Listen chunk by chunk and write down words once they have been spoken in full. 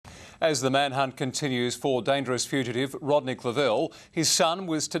As the manhunt continues for dangerous fugitive Rodney Clavell, his son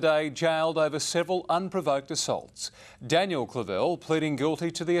was today jailed over several unprovoked assaults. Daniel Clavell pleading guilty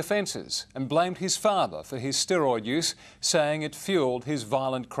to the offences and blamed his father for his steroid use, saying it fuelled his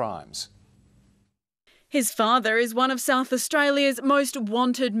violent crimes. His father is one of South Australia's most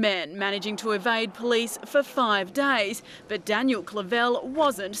wanted men, managing to evade police for 5 days. But Daniel Clavell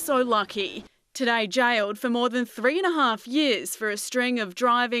wasn't so lucky. Today jailed for more than 3.5 years for a string of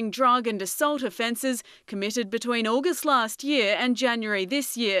driving, drug and assault offences committed between August last year and January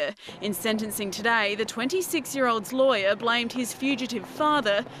this year. In sentencing today, the 26-year-old's lawyer blamed his fugitive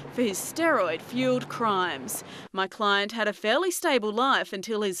father for his steroid-fuelled crimes. My client had a fairly stable life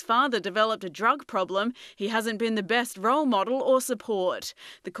until his father developed a drug problem. He hasn't been the best role model or support.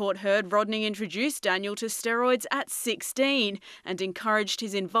 The court heard Rodney introduced Daniel to steroids at 16 and encouraged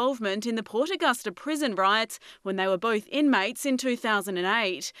his involvement in the Port Augusta prison riots when they were both inmates in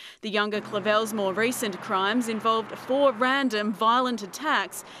 2008. The younger Clavell's more recent crimes involved 4 random violent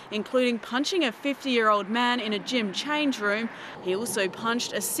attacks, including punching a 50-year-old man in a gym change room. He also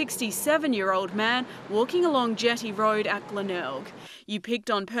punched a 67-year-old man walking along Jetty Road at Glenelg. You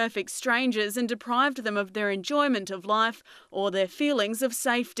picked on perfect strangers and deprived them of their enjoyment of life or their feelings of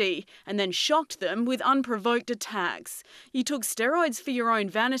safety, and then shocked them with unprovoked attacks. You took steroids for your own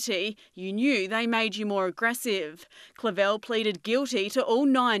vanity. You knew they made you more aggressive. Clavell pleaded guilty to all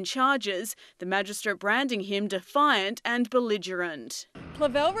 9 charges, the magistrate branding him defiant and belligerent.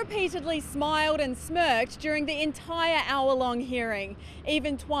 Clavell repeatedly smiled and smirked during the entire hour-long hearing,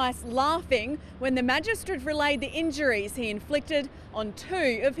 even twice laughing when the magistrate relayed the injuries he inflicted on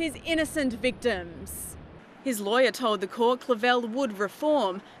 2 of his innocent victims. His lawyer told the court Clavell would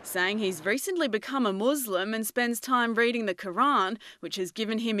reform, saying he's recently become a Muslim and spends time reading the Quran, which has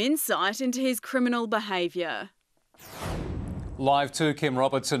given him insight into his criminal behaviour. Live to Kim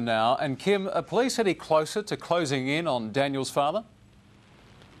Robertson now. And Kim, are police any closer to closing in on Daniel's father?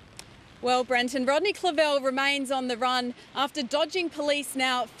 Well, Brenton, Rodney Clavell remains on the run after dodging police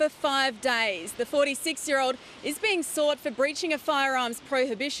now for 5 days. The 46-year-old is being sought for breaching a firearms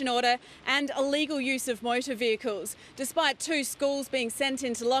prohibition order and illegal use of motor vehicles. Despite 2 schools being sent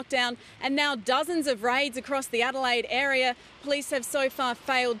into lockdown and now dozens of raids across the Adelaide area, police have so far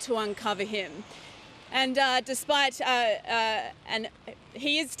failed to uncover him. And and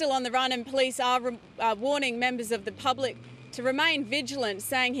he is still on the run, and police are warning members of the public to remain vigilant,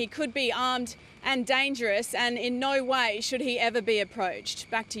 saying he could be armed and dangerous, and in no way should he ever be approached.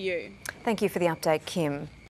 Back to you. Thank you for the update, Kim.